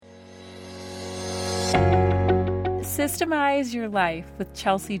Systemize Your Life with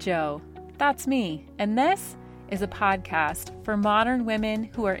Chelsea Joe. That's me, and this is a podcast for modern women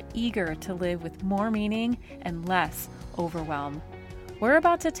who are eager to live with more meaning and less overwhelm. We're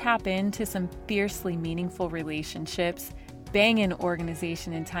about to tap into some fiercely meaningful relationships, banging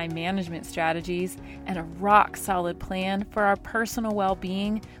organization and time management strategies, and a rock-solid plan for our personal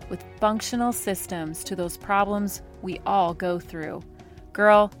well-being with functional systems to those problems we all go through.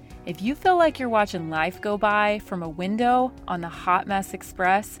 Girl, if you feel like you're watching life go by from a window on the Hot Mess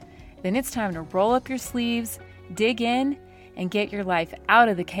Express, then it's time to roll up your sleeves, dig in, and get your life out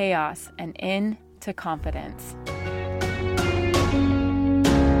of the chaos and into confidence.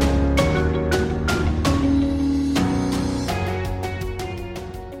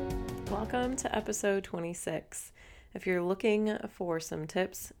 Welcome to episode 26. If you're looking for some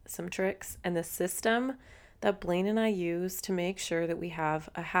tips, some tricks, and the system that Blaine and I use to make sure that we have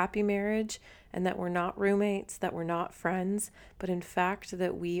a happy marriage and that we're not roommates, that we're not friends, but in fact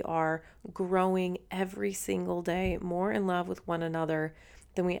that we are growing every single day more in love with one another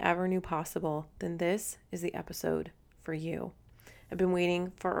than we ever knew possible, then this is the episode for you. I've been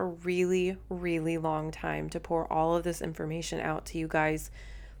waiting for a really, really long time to pour all of this information out to you guys.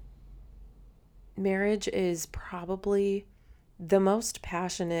 Marriage is probably the most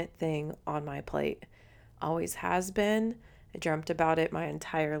passionate thing on my plate. Always has been. I dreamt about it my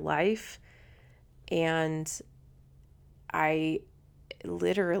entire life. And I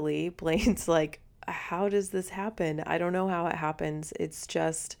literally, Blaine's like, how does this happen? I don't know how it happens. It's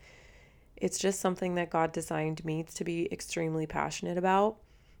just something that God designed me to be extremely passionate about.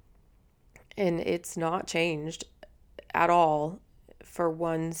 And it's not changed at all for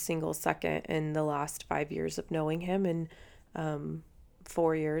one single second in the last 5 years of knowing him and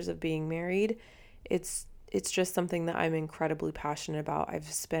 4 years of being married. It's just something that I'm incredibly passionate about. I've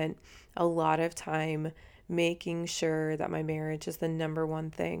spent a lot of time making sure that my marriage is the number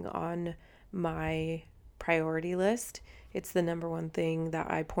one thing on my priority list. It's the number one thing that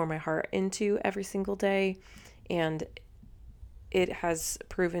I pour my heart into every single day. And it has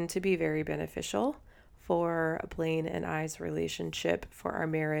proven to be very beneficial for Blaine and I's relationship, for our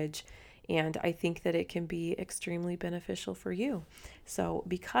marriage. And I think that it can be extremely beneficial for you. So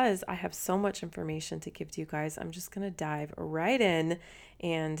because I have so much information to give to you guys, I'm just going to dive right in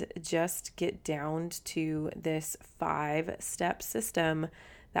and just get down to this 5-step system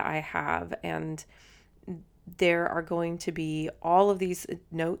that I have. And there are going to be all of these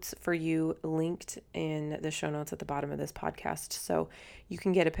notes for you linked in the show notes at the bottom of this podcast. So you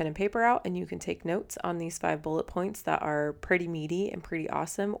can get a pen and paper out and you can take notes on these 5 bullet points that are pretty meaty and pretty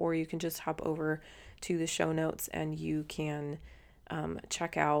awesome, or you can just hop over to the show notes and you can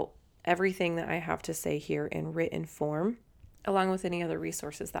check out everything that I have to say here in written form, along with any other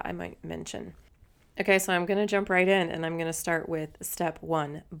resources that I might mention. Okay, so I'm going to jump right in and I'm going to start with step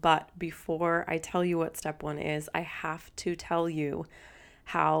 1. But before I tell you what step 1 is, I have to tell you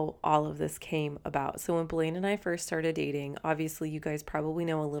how all of this came about. So when Blaine and I first started dating, obviously you guys probably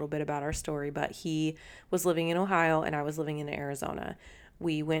know a little bit about our story, but he was living in Ohio and I was living in Arizona.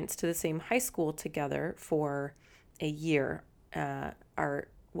 We went to the same high school together for a year, our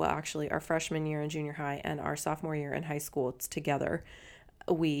freshman year in junior high and our sophomore year in high school together.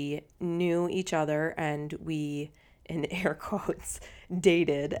 We knew each other and we, in air quotes,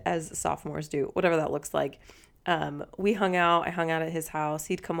 dated as sophomores do, whatever that looks like. We hung out. I hung out at his house.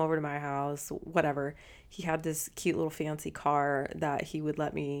 He'd come over to my house, whatever. He had this cute little fancy car that he would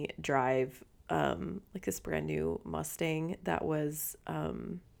let me drive, like this brand new Mustang that was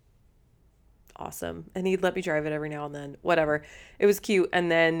awesome. And he'd let me drive it every now and then, whatever. It was cute.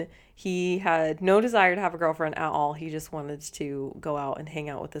 And then he had no desire to have a girlfriend at all. He just wanted to go out and hang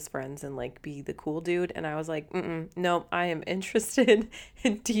out with his friends and like be the cool dude. And I was like, no, I am interested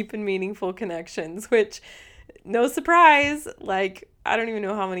in deep and meaningful connections, which no surprise, like, I don't even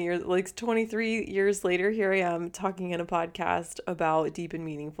know how many years, like 23 years later, here I am talking in a podcast about deep and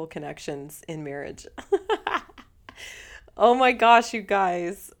meaningful connections in marriage. Oh my gosh, you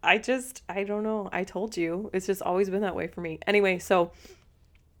guys. I don't know. I told you. It's just always been that way for me. Anyway, so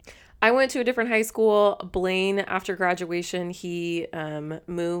I went to a different high school. Blaine, after graduation, he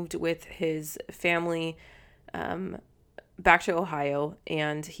moved with his family back to Ohio,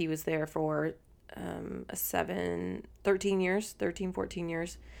 and he was there for 14 years.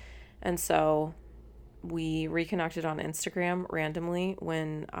 And so we reconnected on Instagram randomly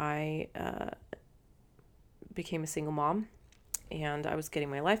when I became a single mom and I was getting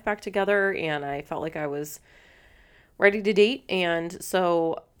my life back together and I felt like I was ready to date. And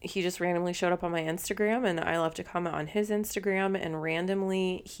so he just randomly showed up on my Instagram and I left a comment on his Instagram, and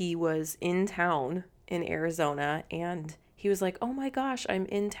randomly he was in town in Arizona, and he was like, "Oh my gosh, I'm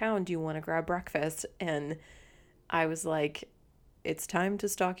in town. Do you want to grab breakfast?" And I was like, "It's time to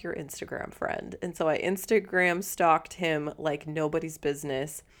stalk your Instagram friend." And so I Instagram stalked him like nobody's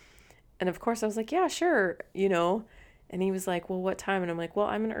business. And of course I was like, "Yeah, sure, you know." And he was like, "Well, what time?" And I'm like, "Well,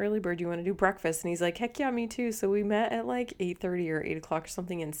 I'm an early bird. Do you want to do breakfast?" And he's like, "Heck yeah, me too." So we met at like 8:30 or 8 o'clock or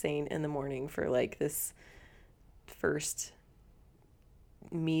something insane in the morning for like this first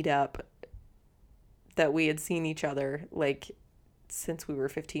meetup that we had seen each other like since we were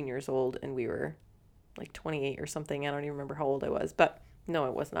 15 years old, and we were like 28 or something. I don't even remember how old I was, but no,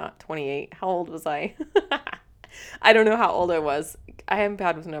 it was not 28. How old was I? I don't know how old I was. I am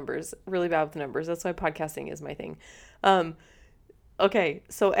bad with numbers, really bad with numbers. That's why podcasting is my thing. Um, okay,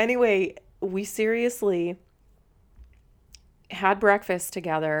 so anyway, we seriously had breakfast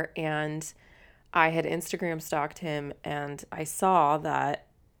together, and I had Instagram stalked him, and I saw that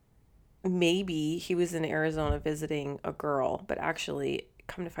maybe he was in Arizona visiting a girl, but actually,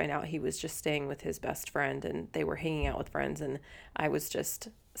 come to find out, he was just staying with his best friend, and they were hanging out with friends, and I was just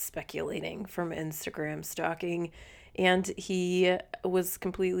speculating from Instagram stalking. And he was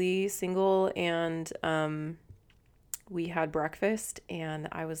completely single, and we had breakfast, and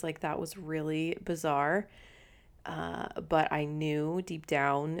I was like, that was really bizarre. But I knew deep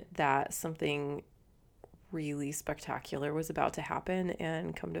down that something really spectacular was about to happen,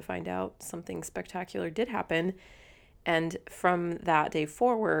 and come to find out, something spectacular did happen. And from that day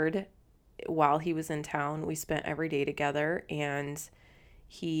forward, while he was in town, we spent every day together, and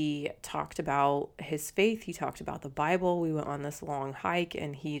he talked about his faith. He talked about the Bible. We went on this long hike,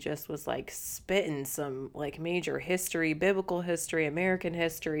 and he just was like spitting some like major history, biblical history, American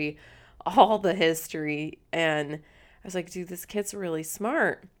history, all the history. And I was like, dude, this kid's really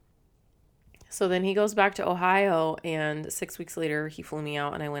smart. So then he goes back to Ohio, and 6 weeks later, he flew me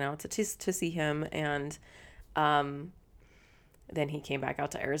out, and I went out to see him. And then he came back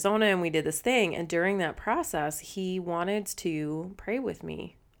out to Arizona, and we did this thing. And during that process, he wanted to pray with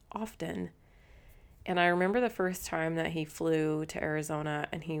me often. And I remember the first time that he flew to Arizona,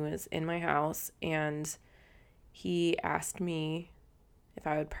 and he was in my house, and he asked me if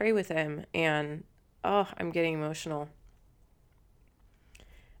I would pray with him. And oh, I'm getting emotional.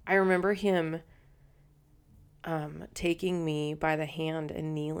 I remember him taking me by the hand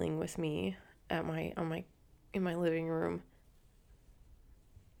and kneeling with me in my living room.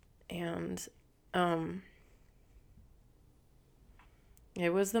 And it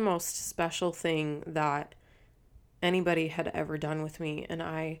was the most special thing that anybody had ever done with me. And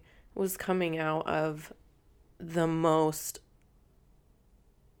I was coming out of the most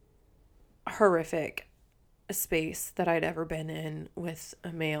horrific space that I'd ever been in with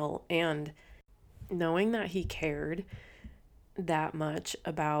a male. And knowing that he cared that much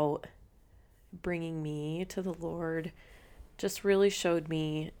about bringing me to the Lord just really showed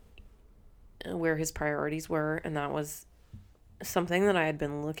me where his priorities were. And that was something that I had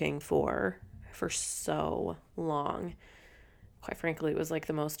been looking for so long. Quite frankly, it was like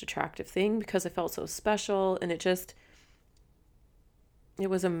the most attractive thing because it felt so special, and it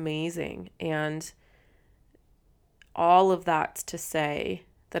was amazing. And all of that to say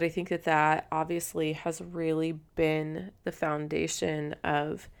that I think that obviously has really been the foundation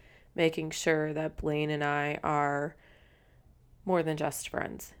of making sure that Blaine and I are more than just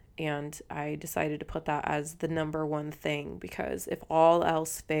friends. And I decided to put that as the number one thing, because if all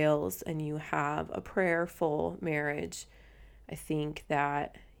else fails and you have a prayerful marriage, I think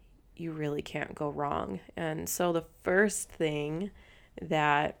that you really can't go wrong. And so the first step in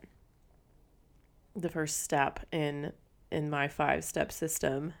my 5-step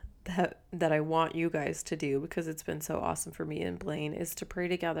system that I want you guys to do, because it's been so awesome for me and Blaine, is to pray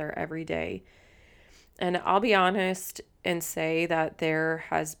together every day. And I'll be honest and say that there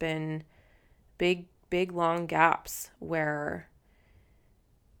has been big, long gaps where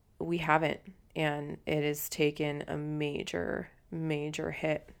we haven't. And it has taken a major, major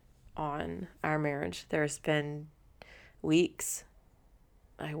hit on our marriage. There's been weeks.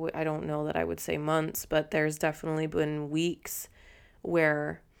 I don't know that I would say months, but there's definitely been weeks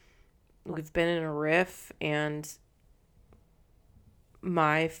where we've been in a riff, and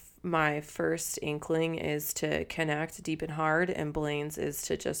my first inkling is to connect deep and hard, and Blaine's is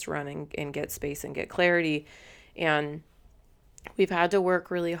to just run and get space and get clarity. And we've had to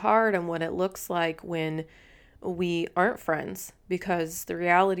work really hard on what it looks like when we aren't friends, because the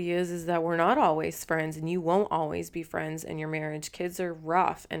reality is that we're not always friends, and you won't always be friends in your marriage. Kids are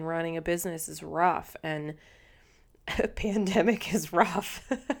rough, and running a business is rough, and a pandemic is rough.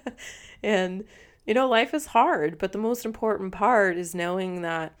 And life is hard, but the most important part is knowing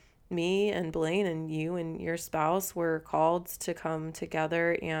that me and Blaine and you and your spouse were called to come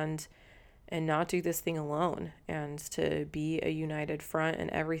together and not do this thing alone, and to be a united front in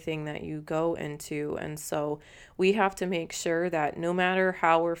everything that you go into. And so we have to make sure that no matter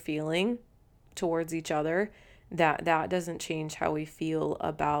how we're feeling towards each other, that doesn't change how we feel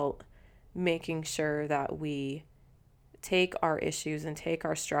about making sure that we take our issues and take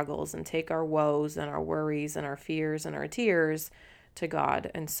our struggles and take our woes and our worries and our fears and our tears to God.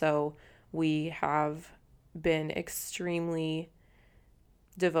 And so we have been extremely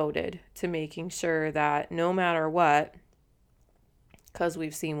devoted to making sure that no matter what, because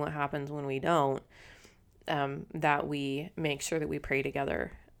we've seen what happens when we don't, that we make sure that we pray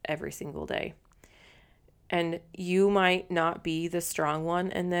together every single day. And you might not be the strong one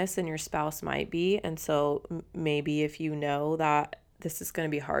in this, and your spouse might be. And so maybe if you know that this is going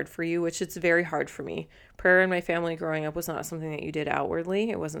to be hard for you, which it's very hard for me. Prayer in my family growing up was not something that you did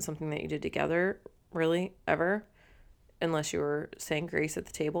outwardly. It wasn't something that you did together, really, ever, unless you were saying grace at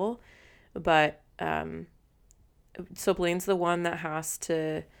the table. But so Blaine's the one that has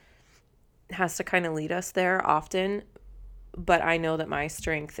to kind of lead us there often. But I know that my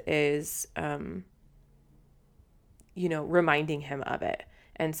strength is reminding him of it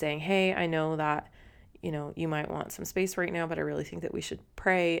and saying, hey, I know that, you might want some space right now, but I really think that we should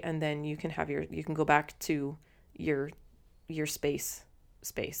pray. And then you can go back to your space.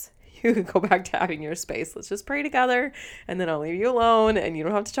 You can go back to having your space. Let's just pray together, and then I'll leave you alone, and you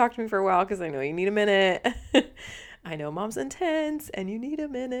don't have to talk to me for a while because I know you need a minute. I know mom's intense and you need a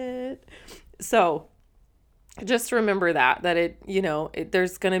minute. So just remember that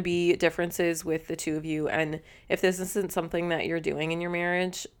there's going to be differences with the two of you. And if this isn't something that you're doing in your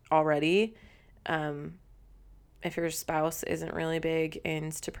marriage already, if your spouse isn't really big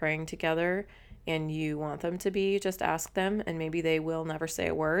into praying together and you want them to be, just ask them, and maybe they will never say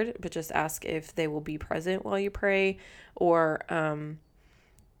a word, but just ask if they will be present while you pray. Or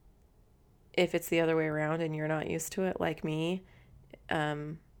if it's the other way around and you're not used to it like me,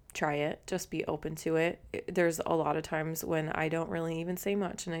 try it. Just be open to it. There's a lot of times when I don't really even say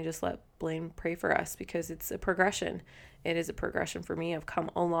much and I just let Blaine pray for us, because it's a progression. It is a progression for me. I've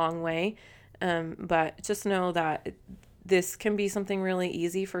come a long way. But just know that this can be something really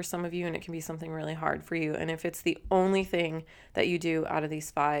easy for some of you, and it can be something really hard for you. And if it's the only thing that you do out of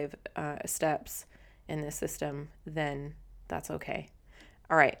these 5 steps in this system, then that's okay.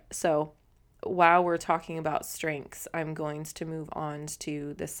 All right. So while we're talking about strengths, I'm going to move on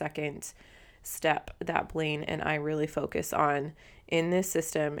to the second step that Blaine and I really focus on in this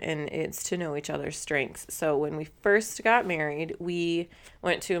system, and it's to know each other's strengths. So when we first got married, we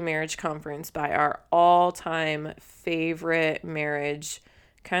went to a marriage conference by our all-time favorite marriage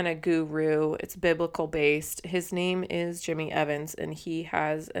kind of guru. It's biblical based. His name is Jimmy Evans, and he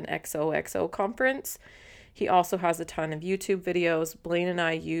has an XOXO conference. He also has a ton of YouTube videos. Blaine and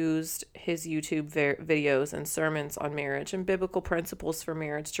I used his YouTube videos and sermons on marriage and biblical principles for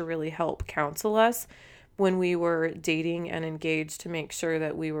marriage to really help counsel us when we were dating and engaged, to make sure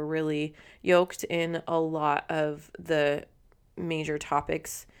that we were really yoked in a lot of the major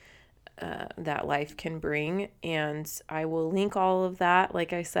topics that life can bring. And I will link all of that,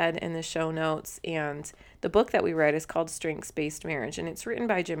 like I said, in the show notes. And the book that we read is called Strengths-Based Marriage, and it's written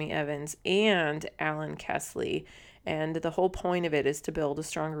by Jimmy Evans and Alan Kesley. And the whole point of it is to build a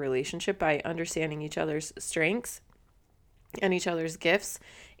stronger relationship by understanding each other's strengths and each other's gifts.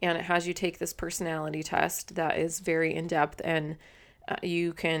 And it has you take this personality test that is very in-depth, and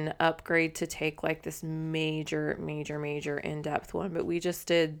you can upgrade to take like this major in-depth one. But we just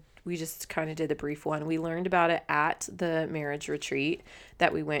kind of did a brief one. We learned about it at the marriage retreat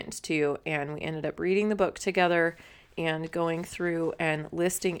that we went to, and we ended up reading the book together and going through and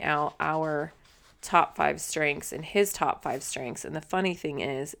listing out our top 5 strengths and his top 5 strengths. And the funny thing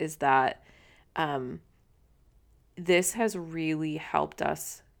is that this has really helped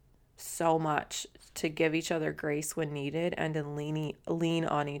us so much to give each other grace when needed, and to lean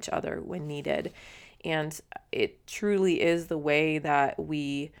on each other when needed. And it truly is the way that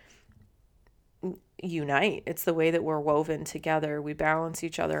we unite. It's the way that we're woven together. We balance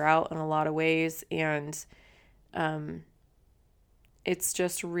each other out in a lot of ways, and it's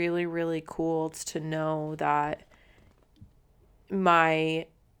just really, really cool to know that my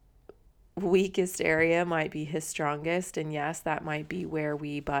weakest area might be his strongest, and yes, that might be where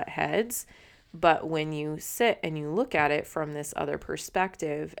we butt heads. But when you sit and you look at it from this other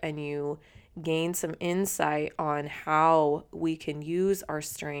perspective, and you gain some insight on how we can use our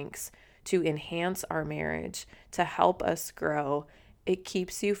strengths to enhance our marriage, to help us grow, it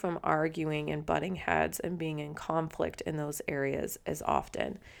keeps you from arguing and butting heads and being in conflict in those areas as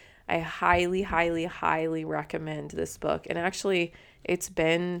often. I highly, highly, highly recommend this book. And actually, it's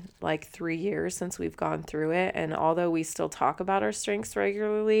been like 3 years since we've gone through it. And although we still talk about our strengths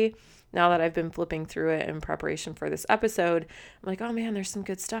regularly, now that I've been flipping through it in preparation for this episode, I'm like, oh man, there's some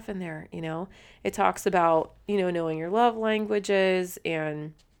good stuff in there. It talks about, knowing your love languages,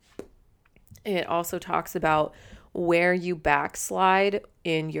 and it also talks about where you backslide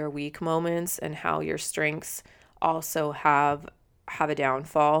in your weak moments and how your strengths also have a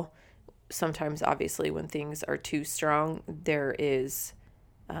downfall. Sometimes, obviously, when things are too strong, there's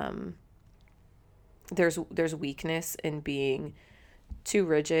weakness in being too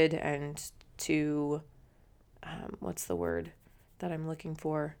rigid and too what's the word that I'm looking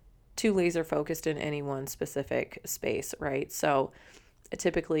for? Too laser focused in any one specific space, right? So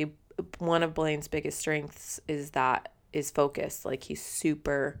typically one of Blaine's biggest strengths is focus. Like, he's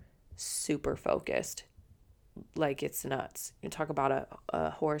super, super focused. Like, it's nuts. You talk about a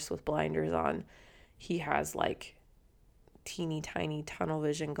horse with blinders on. He has like teeny tiny tunnel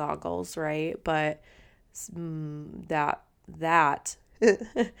vision goggles, right? But that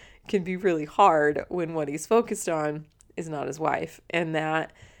can be really hard when what he's focused on is not his wife. And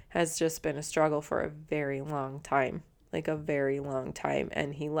that has just been a struggle for a very long time, like a very long time.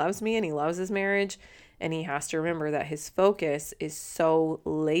 And he loves me and he loves his marriage. And he has to remember that his focus is so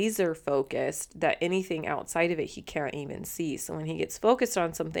laser focused that anything outside of it he can't even see. So when he gets focused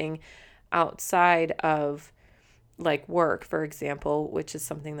on something outside of like work, for example, which is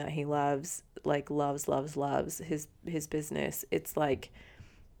something that he loves, like loves his business, it's like,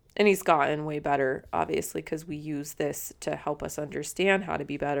 and he's gotten way better, obviously, because we use this to help us understand how to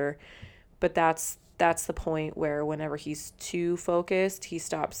be better. But that's the point where whenever he's too focused, he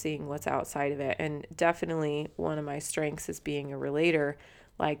stops seeing what's outside of it. And definitely one of my strengths is being a relator.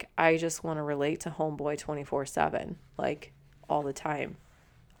 Like, I just want to relate to homeboy 24/7, like all the time.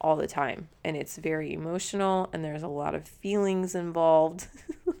 And it's very emotional and there's a lot of feelings involved.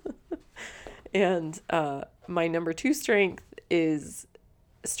 And my number 2 strength is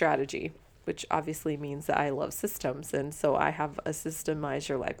strategy, which obviously means that I love systems. And so I have a Systemize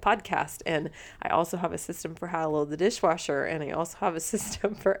Your Life podcast, and I also have a system for how to load the dishwasher, and I also have a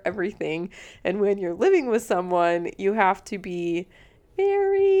system for everything. And when you're living with someone, you have to be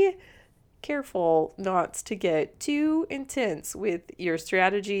very careful not to get too intense with your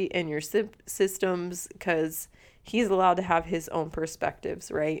strategy and your systems, because he's allowed to have his own perspectives,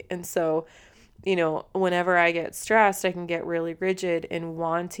 right? And so, whenever I get stressed, I can get really rigid in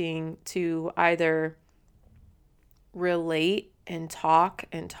wanting to either relate and talk,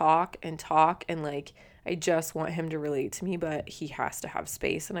 and like, I just want him to relate to me, but he has to have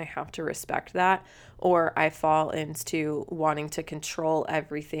space and I have to respect that. Or I fall into wanting to control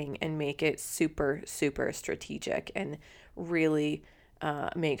everything and make it super, super strategic and really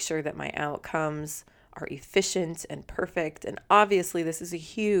make sure that my outcomes are efficient and perfect. And obviously this is a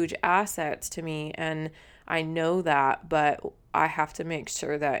huge asset to me, and I know that, but I have to make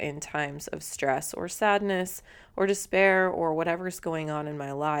sure that in times of stress or sadness or despair or whatever's going on in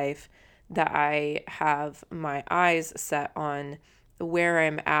my life, that I have my eyes set on where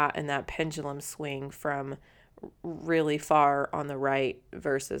I'm at in that pendulum swing from really far on the right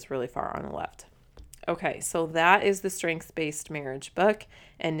versus really far on the left. Okay, so that is the strengths-based marriage book,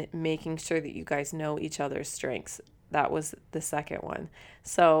 and making sure that you guys know each other's strengths. That was the second one.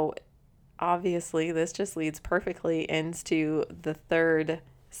 So obviously this just leads perfectly into the third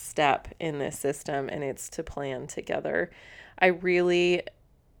step in this system, and it's to plan together. I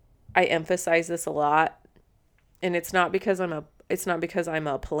emphasize this a lot, and it's not because I'm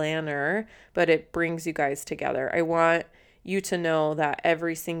a planner, but it brings you guys together. I want you to know that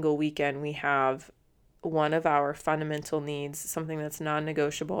every single weekend we have one of our fundamental needs, something that's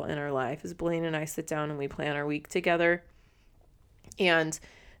non-negotiable in our life, is Blaine and I sit down and we plan our week together. And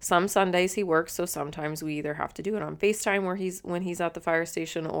some Sundays he works, so sometimes we either have to do it on FaceTime when he's at the fire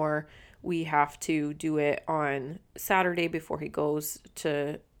station, or we have to do it on Saturday before he goes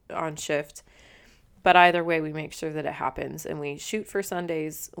on shift. But either way, we make sure that it happens, and we shoot for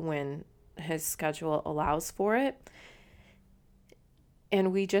Sundays when his schedule allows for it.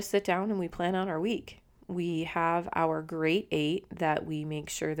 And we just sit down and we plan out our week. We have our Great 8 that we make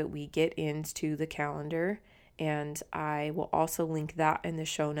sure that we get into the calendar, and I will also link that in the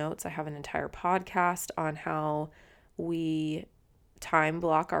show notes. I have an entire podcast on how we time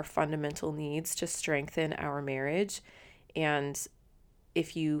block our fundamental needs to strengthen our marriage. And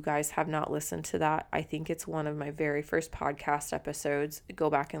if you guys have not listened to that, I think it's one of my very first podcast episodes. Go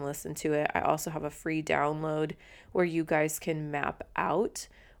back and listen to it. I also have a free download where you guys can map out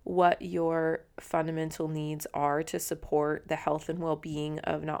what your fundamental needs are to support the health and well-being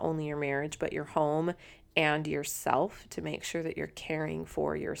of not only your marriage, but your home and yourself, to make sure that you're caring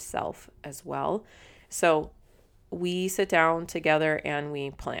for yourself as well. So we sit down together and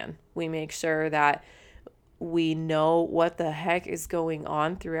we plan. We make sure that we know what the heck is going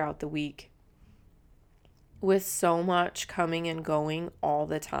on throughout the week. With so much coming and going all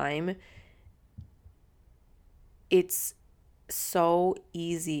the time, it's so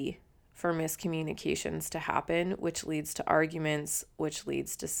easy for miscommunications to happen, which leads to arguments, which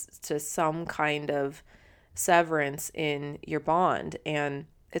leads to some kind of severance in your bond. And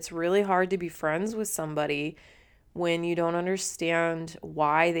it's really hard to be friends with somebody when you don't understand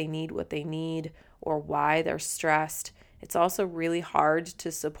why they need what they need or why they're stressed. It's also really hard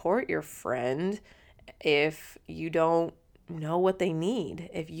to support your friend if you don't know what they need,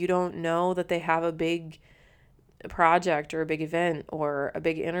 if you don't know that they have a big project or a big event or a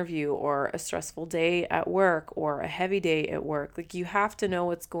big interview or a stressful day at work or a heavy day at work. Like, you have to know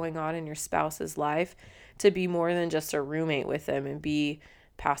what's going on in your spouse's life to be more than just a roommate with them and be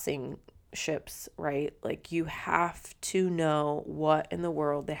passing ships, right? Like, you have to know what in the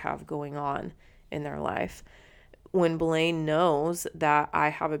world they have going on in their life. When Blaine knows that I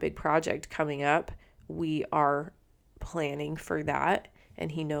have a big project coming up, we are planning for that,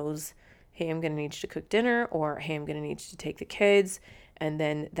 and he knows, hey, I'm going to need you to cook dinner, or hey, I'm going to need you to take the kids. And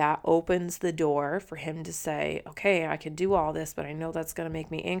then that opens the door for him to say, okay, I can do all this, but I know that's going to make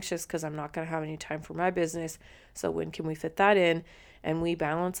me anxious because I'm not going to have any time for my business. So when can we fit that in? And we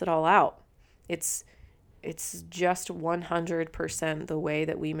balance it all out. It's just 100% the way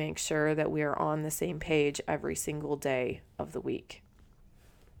that we make sure that we are on the same page every single day of the week.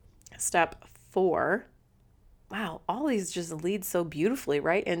 Step 4, wow, all these just lead so beautifully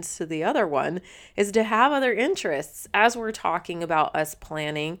right into the other one, is to have other interests. As we're talking about us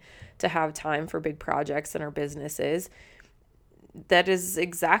planning to have time for big projects in our businesses, that is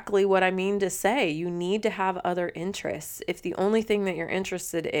exactly what I mean to say. You need to have other interests. If the only thing that you're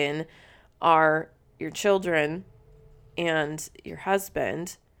interested in are your children and your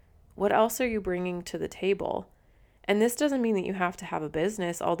husband, what else are you bringing to the table? And this doesn't mean that you have to have a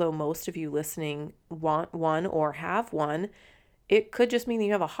business, although most of you listening want one or have one. It could just mean that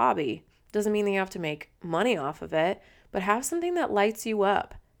you have a hobby. Doesn't mean that you have to make money off of it, but have something that lights you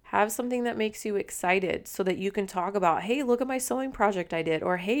up. Have something that makes you excited so that you can talk about, hey, look at my sewing project I did,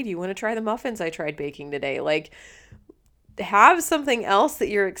 or hey, do you want to try the muffins I tried baking today? Like, have something else that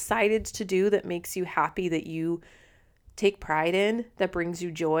you're excited to do that makes you happy, that you take pride in, that brings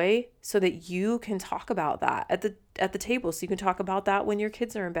you joy, so that you can talk about that at the table. So you can talk about that when your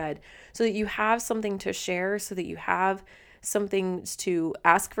kids are in bed, so that you have something to share, so that you have something to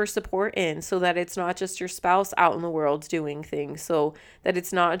ask for support in, so that it's not just your spouse out in the world doing things, so that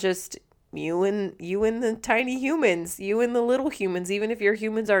it's not just you and the tiny humans, you and the little humans. Even if your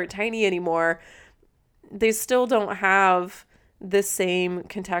humans aren't tiny anymore, they still don't have the same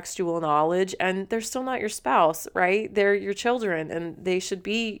contextual knowledge, and they're still not your spouse, right? They're your children, and there should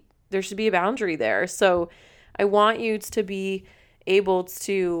be a boundary there. So I want you to be able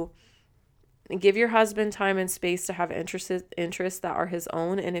to give your husband time and space to have interests that are his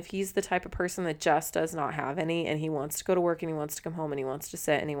own. And if he's the type of person that just does not have any, and he wants to go to work and he wants to come home and he wants to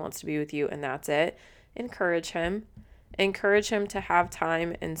sit and he wants to be with you and that's it, encourage him to have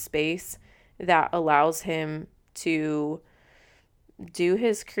time and space that allows him to do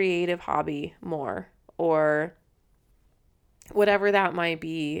his creative hobby more, or whatever that might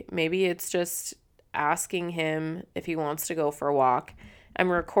be. Maybe it's just asking him if he wants to go for a walk. I'm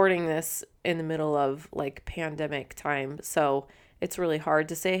recording this in the middle of like pandemic time, so it's really hard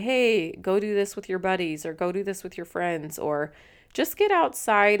to say, hey, go do this with your buddies, or go do this with your friends, or just get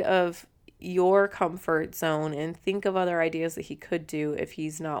outside of your comfort zone and think of other ideas that he could do if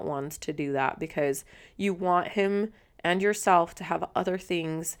he's not wants to do that, because you want him and yourself to have other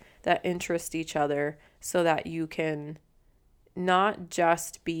things that interest each other, so that you can not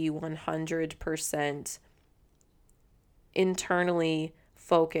just be 100% internally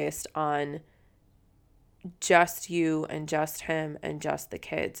focused on just you and just him and just the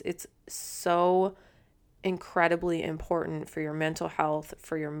kids. It's so incredibly important for your mental health,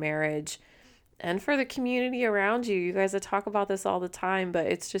 for your marriage, and for the community around you. You guys, I talk about this all the time, but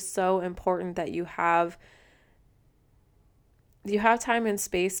it's just so important that you have time and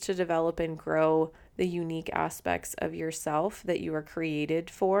space to develop and grow the unique aspects of yourself that you are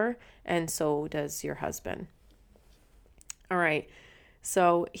created for, and so does your husband. All right,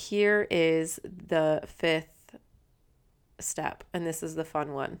 so here is the 5th step, and this is the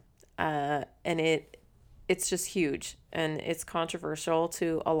fun one, and it's just huge, and it's controversial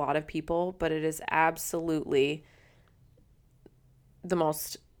to a lot of people, but it is absolutely the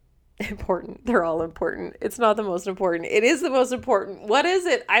most important. They're all important. It's not the most important. It is the most important. What is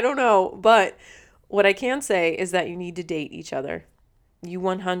it? I don't know. But what I can say is that you need to date each other. You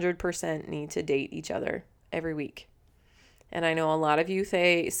 100% need to date each other every week. And I know a lot of you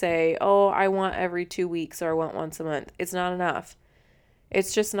say, oh, I want every 2 weeks or I want once a month. It's not enough.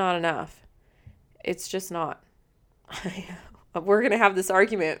 It's just not enough. It's just not. We're going to have this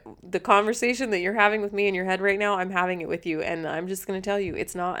argument. The conversation that you're having with me in your head right now, I'm having it with you. And I'm just going to tell you,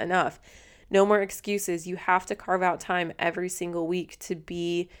 it's not enough. No more excuses. You have to carve out time every single week to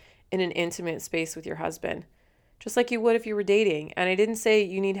be in an intimate space with your husband. Just like you would if you were dating. And I didn't say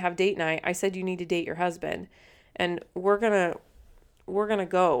you need to have date night. I said you need to date your husband. And we're going to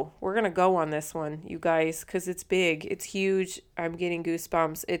go on this one, you guys, because it's big. It's huge. I'm getting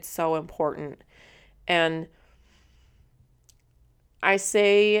goosebumps. It's so important. And I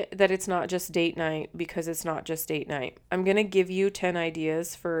say that it's not just date night because it's not just date night. I'm going to give you 10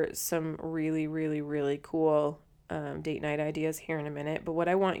 ideas for some really, really, really cool date night ideas here in a minute. But what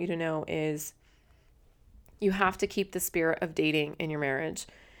I want you to know is you have to keep the spirit of dating in your marriage.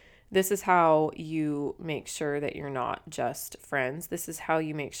 This is how you make sure that you're not just friends. This is how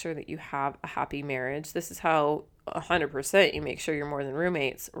you make sure that you have a happy marriage. This is how 100% you make sure you're more than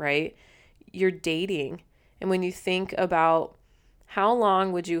roommates, right? You're dating. And when you think about how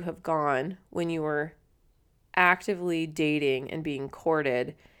long would you have gone when you were actively dating and being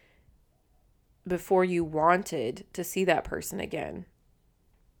courted before you wanted to see that person again?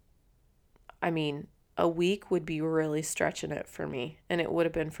 I mean, a week would be really stretching it for me, and it would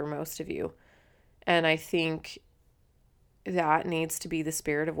have been for most of you. And I think that needs to be the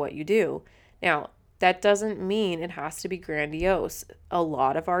spirit of what you do. Now, that doesn't mean it has to be grandiose. A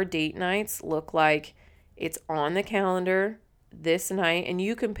lot of our date nights look like it's on the calendar this night, and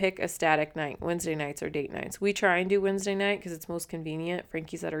you can pick a static night. Wednesday nights are date nights. We try and do Wednesday night because it's most convenient.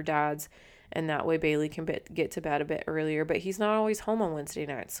 Frankie's at her dad's, and that way Bailey can get to bed a bit earlier, but he's not always home on Wednesday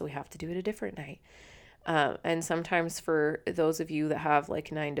nights, so we have to do it a different night. And sometimes for those of you that have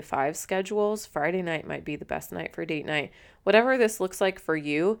like 9 to 5 schedules, Friday night might be the best night for date night. Whatever this looks like for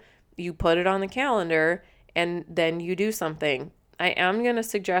you, you put it on the calendar and then you do something. I am going to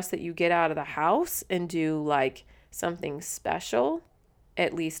suggest that you get out of the house and do like something special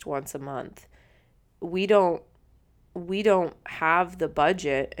at least once a month. We don't have the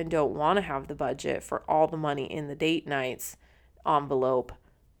budget and don't want to have the budget for all the money in the date nights envelope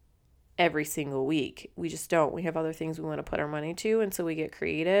every single week. We just don't. We have other things we want to put our money to, and so we get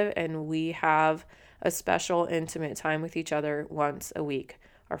creative and we have a special intimate time with each other once a week.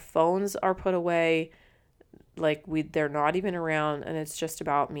 Our phones are put away, like they're not even around, and it's just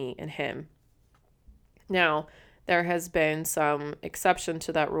about me and him. Now, there has been some exception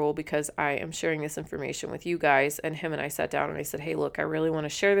to that rule because I am sharing this information with you guys, and him and I sat down and I said, hey, look, I really want to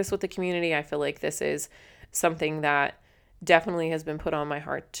share this with the community. I feel like this is something that definitely has been put on my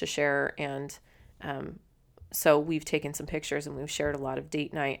heart to share. And so we've taken some pictures and we've shared a lot of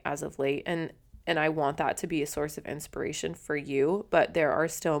date night as of late. And I want that to be a source of inspiration for you. But there are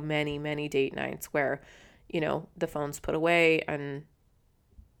still many, many date nights where, the phone's put away and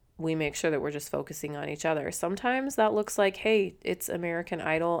we make sure that we're just focusing on each other. Sometimes that looks like, hey, it's American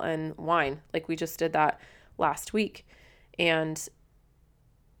Idol and wine. Like we just did that last week. And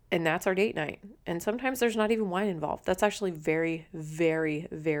that's our date night. And sometimes there's not even wine involved. That's actually very, very,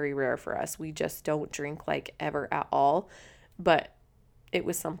 very rare for us. We just don't drink like ever at all. But it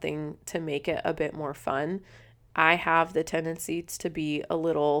was something to make it a bit more fun. I have the tendency to be a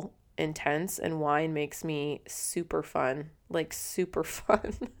little intense, and wine makes me super fun. Like super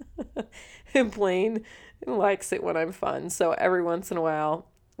fun. And Blaine likes it when I'm fun. So every once in a while,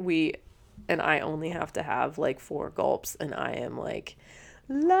 I only have to have like 4 gulps, and I am like,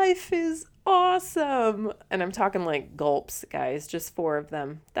 life is awesome. And I'm talking like gulps, guys, just 4 of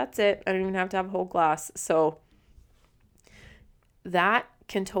them. That's it. I don't even have to have a whole glass. So that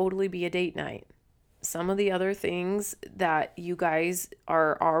can totally be a date night. Some of the other things that you guys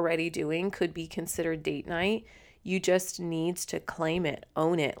are already doing could be considered date night. You just need to claim it,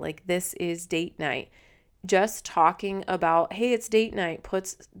 own it. Like, this is date night. Just talking about, hey, it's date night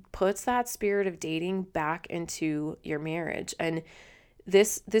puts that spirit of dating back into your marriage. And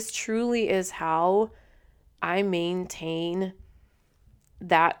this truly is how I maintain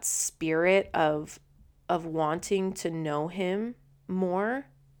that spirit of wanting to know him more,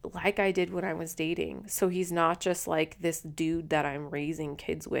 like I did when I was dating. So he's not just like this dude that I'm raising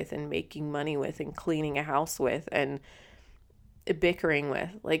kids with and making money with and cleaning a house with and bickering with.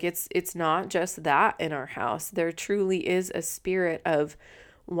 Like it's not just that in our house. There truly is a spirit of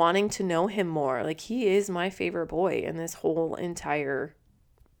wanting to know him more. Like he is my favorite boy in this whole entire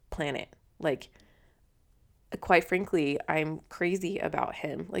planet. Like quite frankly, I'm crazy about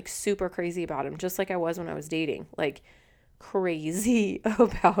him. Like super crazy about him, just like I was when I was dating. Like crazy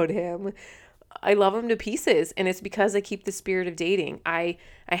about him. I love him to pieces, and it's because I keep the spirit of dating. I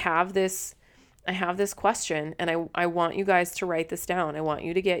have this question, and I want you guys to write this down. I want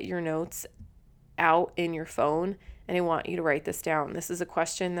you to get your notes out in your phone, and I want you to write this down. This is a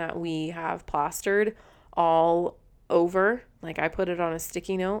question that we have plastered all over. Like I put it on a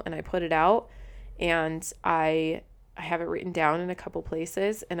sticky note and I put it out, and I have it written down in a couple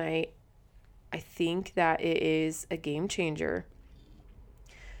places, and I think that it is a game changer.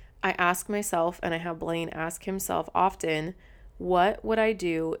 I ask myself, and I have Blaine ask himself often, what would I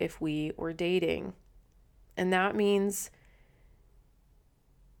do if we were dating? And that means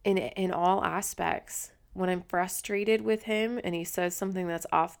in all aspects. When I'm frustrated with him and he says something that's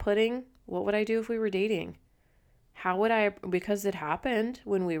off-putting, what would I do if we were dating? How would I, because it happened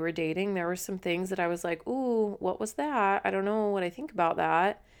when we were dating, there were some things that I was like, ooh, what was that? I don't know what I think about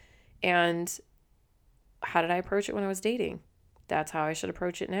that. And how did I approach it when I was dating? That's how I should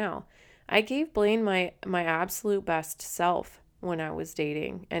approach it now. I gave Blaine my absolute best self when I was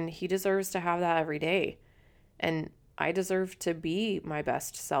dating, and he deserves to have that every day. And I deserve to be my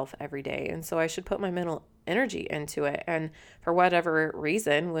best self every day. And so I should put my mental energy into it. And for whatever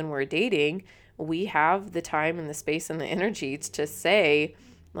reason, when we're dating, we have the time and the space and the energy to say,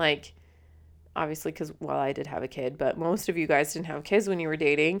 like, obviously, because, well, I did have a kid, but most of you guys didn't have kids when you were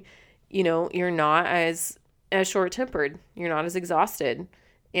dating. You know, you're not as short-tempered. You're not as exhausted.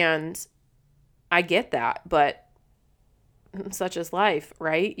 And I get that, but such is life,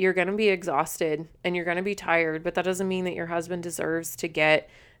 right? You're going to be exhausted and you're going to be tired, but that doesn't mean that your husband deserves to get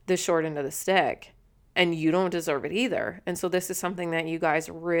the short end of the stick, and you don't deserve it either. And so this is something that you guys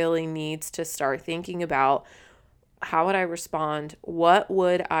really needs to start thinking about. How would I respond? What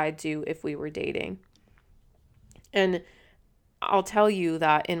would I do if we were dating? And I'll tell you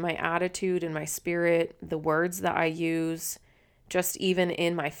that in my attitude and my spirit, the words that I use, just even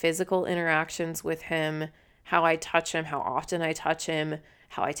in my physical interactions with him, how I touch him, how often I touch him,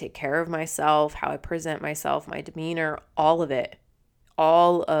 how I take care of myself, how I present myself, my demeanor, all of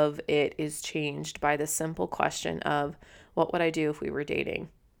it is changed by the simple question of what would I do if we were dating?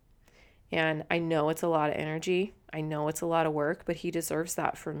 And I know it's a lot of energy. I know it's a lot of work, but he deserves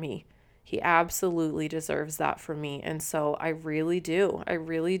that from me. He absolutely deserves that from me. And so I really do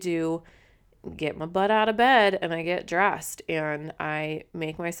get my butt out of bed and I get dressed and I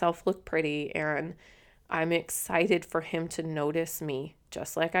make myself look pretty, and I'm excited for him to notice me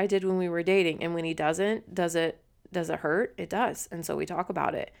just like I did when we were dating. And when he doesn't, does it hurt? It does. And so we talk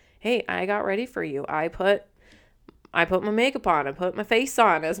about it. Hey, I got ready for you. I put my makeup on. I put my face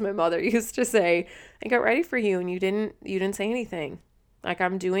on, as my mother used to say. I got ready for you, and you didn't say anything. Like,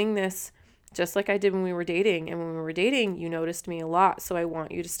 I'm doing this just like I did when we were dating. And when we were dating, you noticed me a lot. So I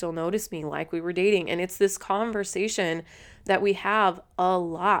want you to still notice me like we were dating. And it's this conversation that we have a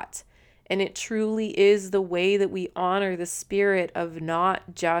lot. And it truly is the way that we honor the spirit of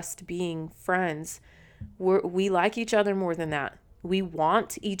not just being friends. We like each other more than that. We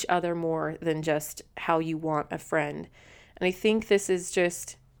want each other more than just how you want a friend. And I think this is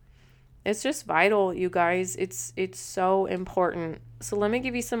it's just vital, you guys. It's so important. So let me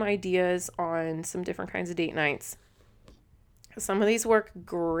give you some ideas on some different kinds of date nights. Some of these work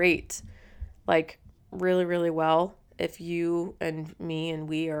great, like really, really well. If you and me and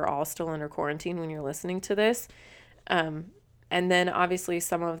we are all still under quarantine when you're listening to this. And then obviously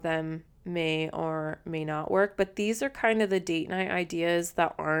some of them may or may not work, but these are kind of the date night ideas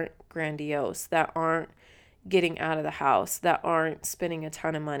that aren't grandiose, that aren't getting out of the house, that aren't spending a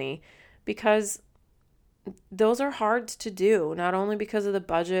ton of money, because those are hard to do, not only because of the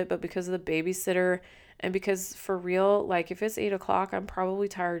budget, but because of the babysitter, and because for real, like if it's 8:00, I'm probably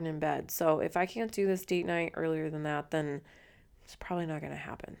tired and in bed. So if I can't do this date night earlier than that, then it's probably not going to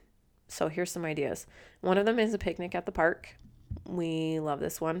happen. So here's some ideas. One of them is a picnic at the park. We love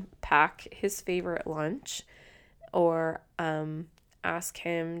this one. Pack his favorite lunch, or ask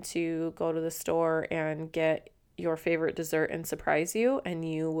him to go to the store and get your favorite dessert and surprise you, and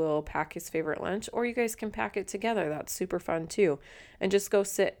you will pack his favorite lunch, or you guys can pack it together. That's super fun too. And just go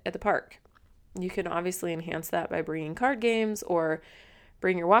sit at the park. You can obviously enhance that by bringing card games or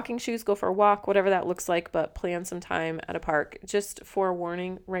bring your walking shoes, go for a walk, whatever that looks like, but plan some time at a park. Just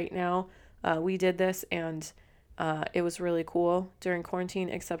forewarning right now, we did this and it was really cool during quarantine,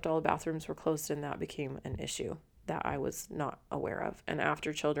 except all the bathrooms were closed and that became an issue. that I was not aware of. And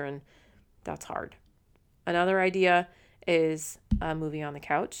after children, that's hard. Another idea is a movie on the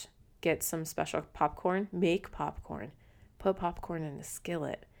couch. Get some special popcorn. Make popcorn. Put popcorn in a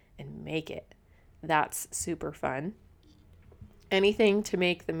skillet and make it. That's super fun. Anything to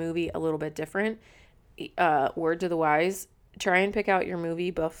make the movie a little bit different. Word to the wise, try and pick out your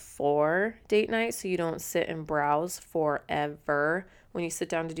movie before date night so you don't sit and browse forever when you sit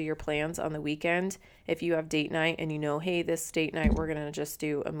down to do your plans on the weekend. If you have date night and you know, hey, this date night we're going to just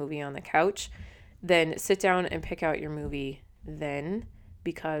do a movie on the couch, then sit down and pick out your movie then,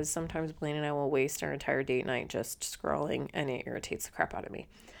 because sometimes Blaine and I will waste our entire date night just scrolling and it irritates the crap out of me.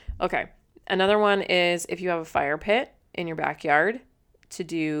 Okay, another one is if you have a fire pit in your backyard to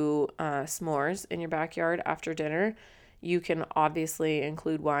do s'mores in your backyard after dinner, you can obviously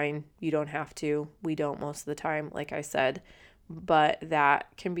include wine. You don't have to. We don't most of the time, like I said. But that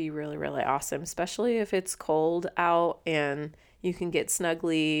can be really, really awesome, especially if it's cold out and you can get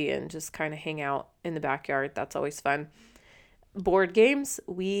snuggly and just kind of hang out in the backyard. That's always fun. Board games,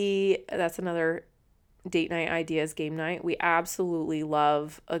 that's another date night ideas game night. We absolutely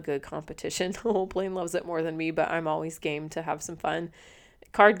love a good competition. Blaine loves it more than me, but I'm always game to have some fun.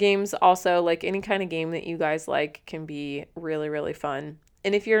 Card games also, like any kind of game that you guys like, can be really, really fun.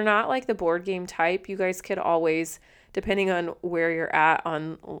 And if you're not like the board game type, you guys could always, depending on where you're at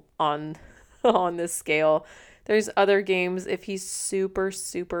on this scale, there's other games. If he's super,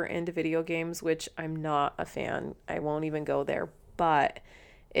 super into video games, which I'm not a fan, I won't even go there. But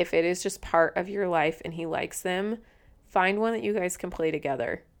if it is just part of your life and he likes them, find one that you guys can play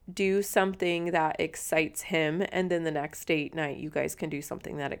together. Do something that excites him, and then the next date night you guys can do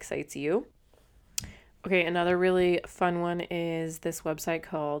something that excites you. Okay, another really fun one is this website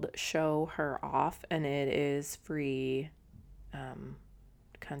called Show Her Off, and it is free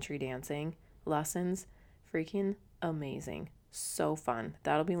country dancing lessons. Freaking amazing. So fun.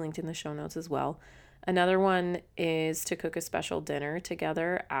 That'll be linked in the show notes as well. Another one is to cook a special dinner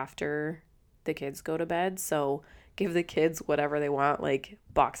together after the kids go to bed. So give the kids whatever they want, like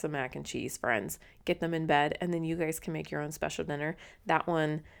box of mac and cheese, friends. Get them in bed, and then you guys can make your own special dinner.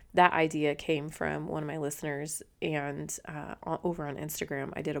 That idea came from one of my listeners, and over on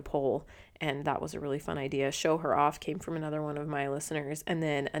Instagram, I did a poll, and that was a really fun idea. Show Her Off came from another one of my listeners, and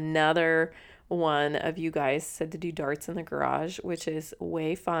then another one of you guys said to do darts in the garage, which is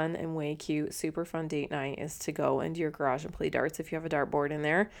way fun and way cute. Super fun date night is to go into your garage and play darts if you have a dartboard in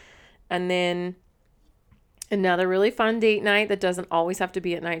there. And then another really fun date night that doesn't always have to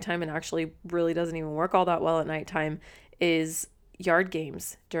be at nighttime and actually really doesn't even work all that well at nighttime is yard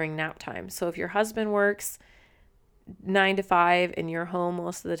games during nap time. So if your husband works 9 to 5 and you're home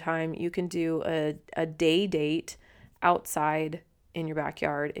most of the time, you can do a day date outside in your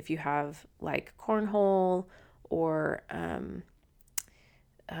backyard. If you have like cornhole or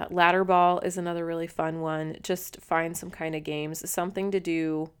ladder ball is another really fun one. Just find some kind of games, something to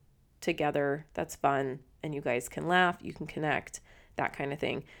do together that's fun, and you guys can laugh, you can connect, that kind of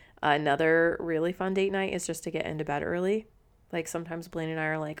thing. Another really fun date night is just to get into bed early. Like sometimes Blaine and I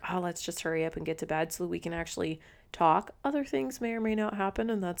are like, oh, let's just hurry up and get to bed so that we can actually talk. Other things may or may not happen,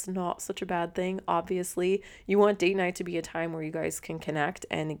 and that's not such a bad thing. Obviously, you want date night to be a time where you guys can connect,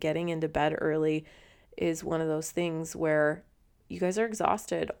 and getting into bed early is one of those things where you guys are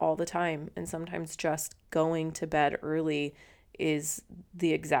exhausted all the time, and sometimes just going to bed early is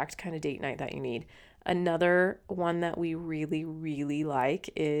the exact kind of date night that you need. Another one that we really, really like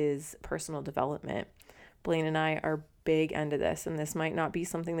is personal development. Blaine and I are big into this, and this might not be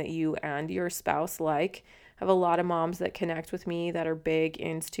something that you and your spouse like. I have a lot of moms that connect with me that are big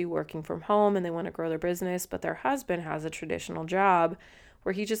into working from home and they want to grow their business, but their husband has a traditional job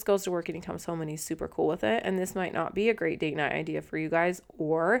where he just goes to work and he comes home and he's super cool with it. And this might not be a great date night idea for you guys,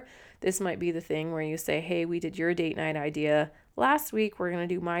 or this might be the thing where you say, hey, we did your date night idea last week, we're going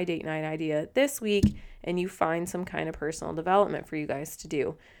to do my date night idea this week, and you find some kind of personal development for you guys to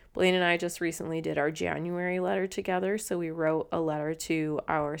do. Blaine and I just recently did our January letter together. So we wrote a letter to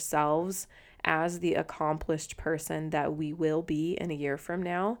ourselves as the accomplished person that we will be in a year from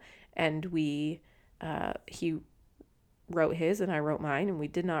now. And he wrote his and I wrote mine, and we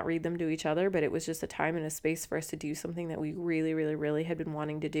did not read them to each other, but it was just a time and a space for us to do something that we really, really, really had been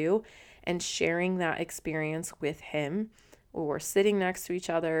wanting to do, and sharing that experience with him. We're sitting next to each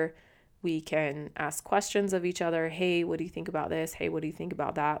other. We can ask questions of each other. Hey, what do you think about this? Hey, what do you think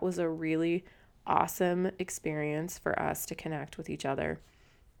about that? It was a really awesome experience for us to connect with each other.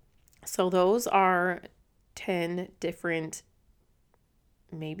 So those are 10 different,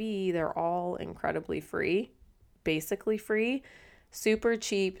 maybe they're all incredibly free, basically free, Super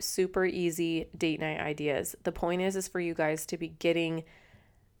cheap, super easy date night ideas. The point is for you guys to be getting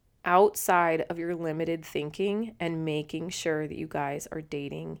outside of your limited thinking and making sure that you guys are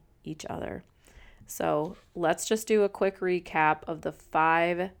dating each other. So let's just do a quick recap of the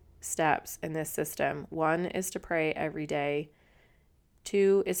 5 steps in this system. 1 is to pray every day.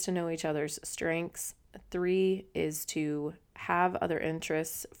 2 is to know each other's strengths. 3 is to have other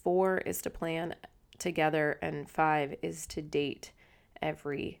interests. 4 is to plan together. And 5 is to date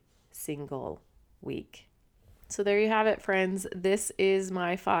every single week. So there you have it, friends. This is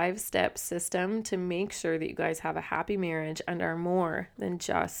my 5-step system to make sure that you guys have a happy marriage and are more than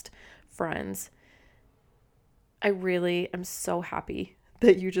just friends. I really am so happy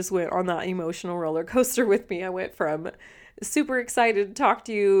that you just went on that emotional roller coaster with me. I went from super excited to talk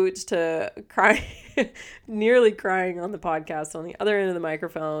to you to crying, nearly crying on the podcast on the other end of the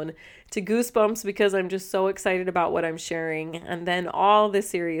microphone, to goosebumps because I'm just so excited about what I'm sharing, and then all the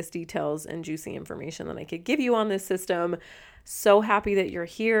serious details and juicy information that I could give you on this system. So happy that you're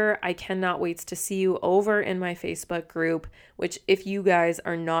here. I cannot wait to see you over in my Facebook group, which if you guys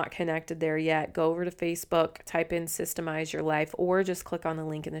are not connected there yet, go over to Facebook, type in Systemize Your Life, or just click on the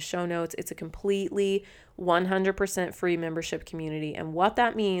link in the show notes. It's a completely 100% free membership community. And what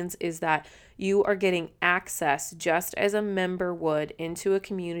that means is that you are getting access just as a member would into a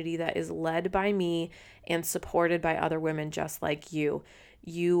community that is led by me and supported by other women just like you.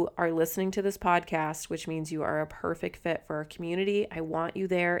 You are listening to this podcast, which means you are a perfect fit for our community. I want you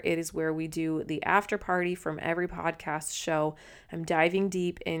there. It is where we do the after party from every podcast show. I'm diving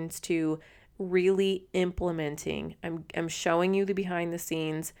deep into really implementing. I'm showing you the behind the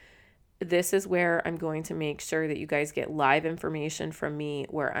scenes. This is where I'm going to make sure that you guys get live information from me,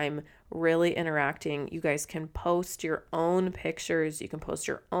 where I'm really interacting. You guys can post your own pictures. You can post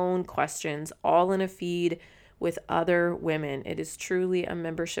your own questions, all in a feed with other women. It is truly a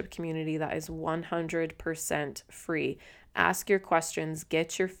membership community that is 100% free. Ask your questions,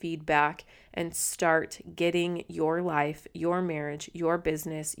 get your feedback, and start getting your life, your marriage, your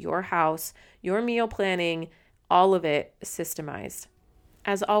business, your house, your meal planning, all of it systemized.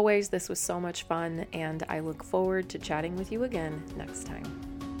 As always, this was so much fun, and I look forward to chatting with you again next time.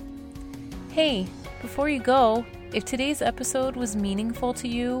 Hey, before you go, if today's episode was meaningful to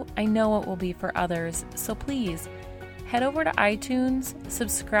you, I know it will be for others, so please head over to iTunes,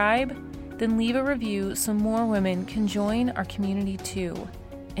 subscribe, then leave a review so more women can join our community too.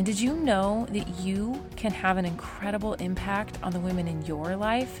 And did you know that you can have an incredible impact on the women in your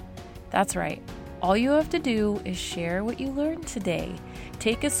life? That's right. All you have to do is share what you learned today.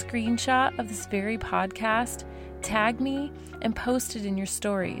 Take a screenshot of this very podcast, tag me, and post it in your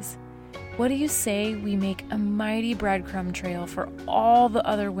stories. What do you say we make a mighty breadcrumb trail for all the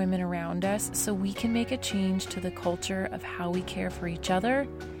other women around us so we can make a change to the culture of how we care for each other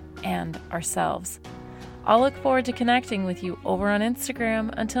and ourselves? I'll look forward to connecting with you over on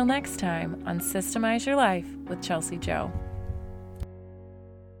Instagram. Until next time on Systemize Your Life with Chelsea Joe.